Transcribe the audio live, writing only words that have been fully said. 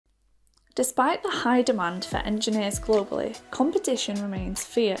Despite the high demand for engineers globally, competition remains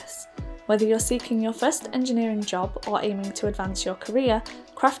fierce. Whether you're seeking your first engineering job or aiming to advance your career,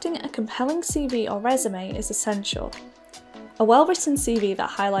 crafting a compelling CV or resume is essential. A well-written CV that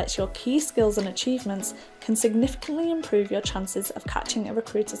highlights your key skills and achievements can significantly improve your chances of catching a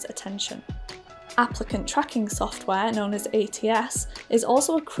recruiter's attention. Applicant Tracking Software, known as ATS, is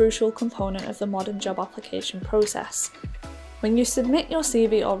also a crucial component of the modern job application process. When you submit your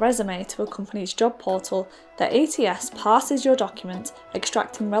CV or resume to a company's job portal, the ATS parses your document,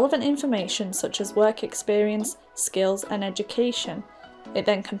 extracting relevant information such as work experience, skills, and education. It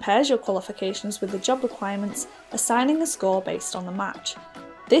then compares your qualifications with the job requirements, assigning a score based on the match.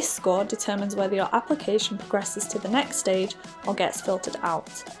 This score determines whether your application progresses to the next stage or gets filtered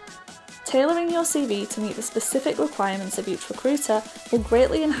out. Tailoring your CV to meet the specific requirements of each recruiter will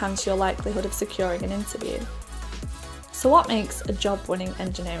greatly enhance your likelihood of securing an interview. So what makes a job-winning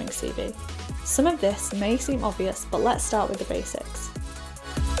engineering CV? Some of this may seem obvious, but let's start with the basics.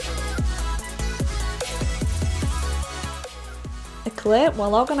 A clear,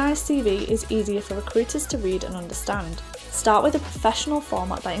 well-organised CV is easier for recruiters to read and understand. Start with a professional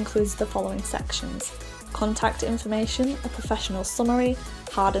format that includes the following sections: contact information, a professional summary,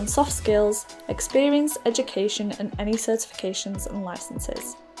 hard and soft skills, experience, education, and any certifications and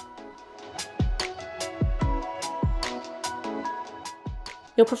licenses.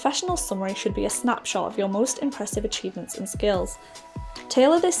 Your professional summary should be a snapshot of your most impressive achievements and skills.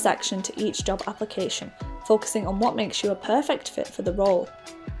 Tailor this section to each job application, focusing on what makes you a perfect fit for the role.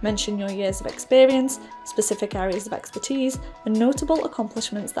 Mention your years of experience, specific areas of expertise, and notable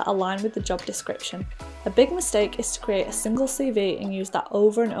accomplishments that align with the job description. A big mistake is to create a single CV and use that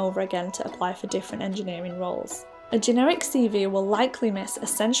over and over again to apply for different engineering roles. A generic CV will likely miss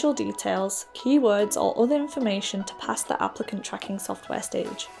essential details, keywords, or other information to pass the applicant tracking software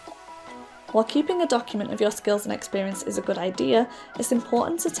stage. While keeping a document of your skills and experience is a good idea, it's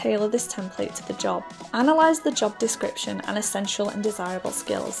important to tailor this template to the job. Analyse the job description and essential and desirable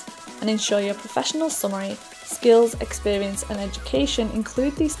skills, and ensure your professional summary, skills, experience, and education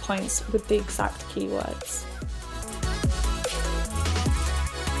include these points with the exact keywords.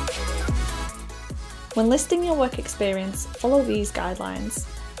 When listing your work experience, follow these guidelines.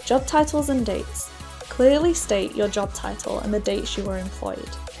 Job titles and dates. Clearly state your job title and the dates you were employed.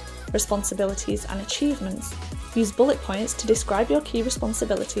 Responsibilities and achievements. Use bullet points to describe your key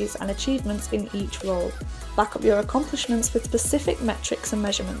responsibilities and achievements in each role. Back up your accomplishments with specific metrics and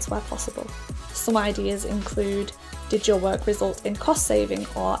measurements where possible. Some ideas include: did your work result in cost saving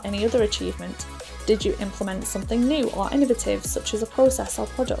or any other achievement? Did you implement something new or innovative, such as a process or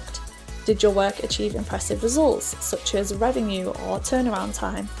product? Did your work achieve impressive results, such as revenue or turnaround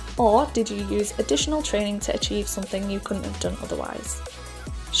time? Or did you use additional training to achieve something you couldn't have done otherwise?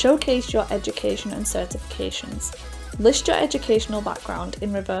 Showcase your education and certifications. List your educational background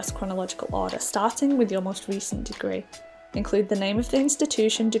in reverse chronological order, starting with your most recent degree. Include the name of the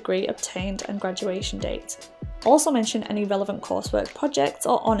institution, degree obtained, and graduation date. Also mention any relevant coursework, projects,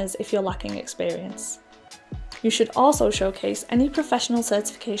 or honours if you're lacking experience. You should also showcase any professional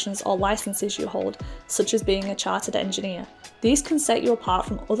certifications or licenses you hold, such as being a chartered engineer. These can set you apart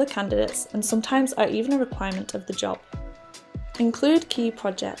from other candidates and sometimes are even a requirement of the job. Include key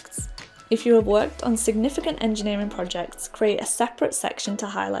projects. If you have worked on significant engineering projects, create a separate section to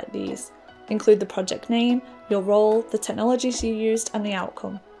highlight these. Include the project name, your role, the technologies you used, and the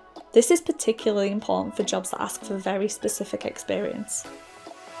outcome. This is particularly important for jobs that ask for very specific experience.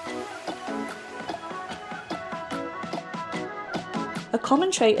 A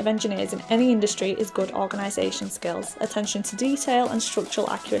common trait of engineers in any industry is good organisation skills, attention to detail, and structural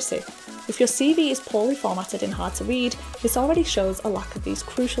accuracy. If your CV is poorly formatted and hard to read, this already shows a lack of these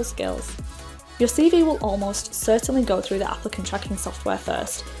crucial skills. Your CV will almost certainly go through the applicant tracking software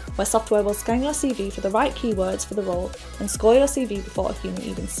first, where software will scan your CV for the right keywords for the role and score your CV before a human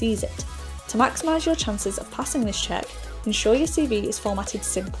even sees it. To maximise your chances of passing this check, ensure your CV is formatted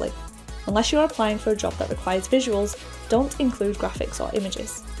simply. Unless you are applying for a job that requires visuals, don't include graphics or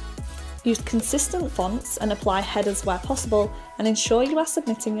images. Use consistent fonts and apply headers where possible, and ensure you are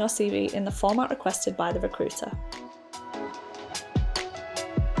submitting your CV in the format requested by the recruiter.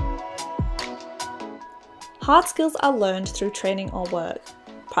 Hard skills are learned through training or work.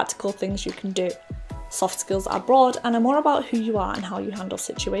 Practical things you can do. Soft skills are broad and are more about who you are and how you handle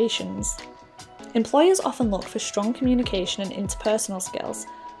situations. Employers often look for strong communication and interpersonal skills.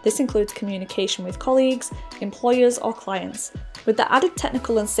 This includes communication with colleagues, employers, or clients. With the added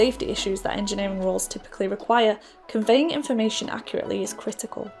technical and safety issues that engineering roles typically require, conveying information accurately is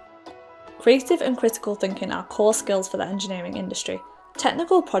critical. Creative and critical thinking are core skills for the engineering industry.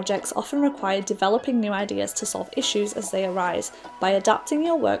 Technical projects often require developing new ideas to solve issues as they arise by adapting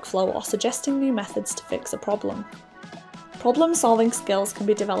your workflow or suggesting new methods to fix a problem. Problem-solving skills can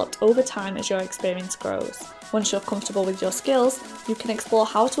be developed over time as your experience grows. Once you're comfortable with your skills, you can explore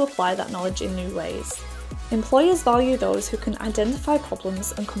how to apply that knowledge in new ways. Employers value those who can identify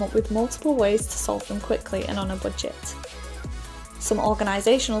problems and come up with multiple ways to solve them quickly and on a budget. Some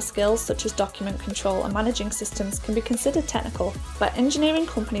organisational skills, such as document control and managing systems, can be considered technical, but engineering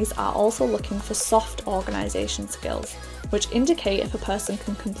companies are also looking for soft organisation skills, which indicate if a person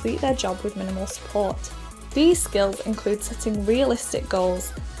can complete their job with minimal support. These skills include setting realistic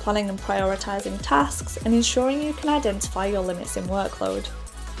goals, planning and prioritising tasks, and ensuring you can identify your limits in workload.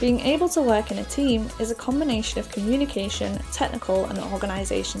 Being able to work in a team is a combination of communication, technical, and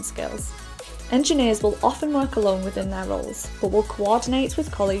organisation skills. Engineers will often work alone within their roles, but will coordinate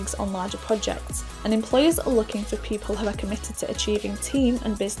with colleagues on larger projects, and employers are looking for people who are committed to achieving team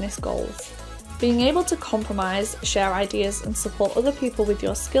and business goals. Being able to compromise, share ideas, and support other people with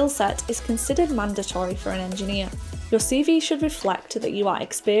your skill set is considered mandatory for an engineer. Your CV should reflect that you are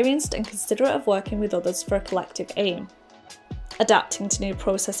experienced and considerate of working with others for a collective aim. Adapting to new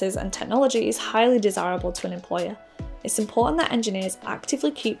processes and technology is highly desirable to an employer. It's important that engineers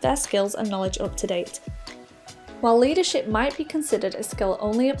actively keep their skills and knowledge up to date. While leadership might be considered a skill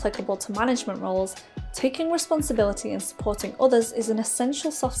only applicable to management roles, taking responsibility and supporting others is an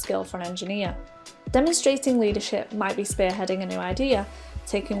essential soft skill for an engineer. Demonstrating leadership might be spearheading a new idea,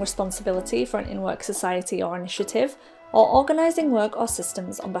 taking responsibility for an in-work society or initiative, or organising work or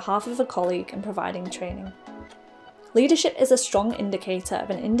systems on behalf of a colleague and providing training. Leadership is a strong indicator of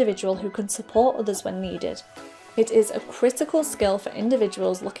an individual who can support others when needed. It is a critical skill for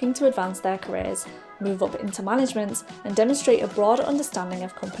individuals looking to advance their careers, move up into management, and demonstrate a broader understanding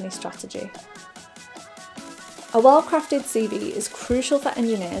of company strategy. A well-crafted CV is crucial for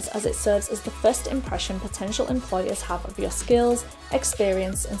engineers as it serves as the first impression potential employers have of your skills,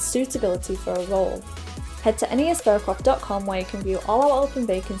 experience, and suitability for a role. Head to nesfircroft.com where you can view all our open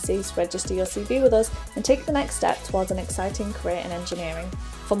vacancies, register your CV with us, and take the next step towards an exciting career in engineering.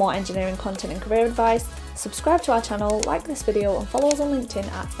 For more engineering content and career advice, subscribe to our channel, like this video, and follow us on LinkedIn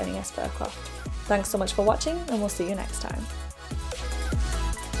at NES Fircroft. Thanks so much for watching, and we'll see you next time.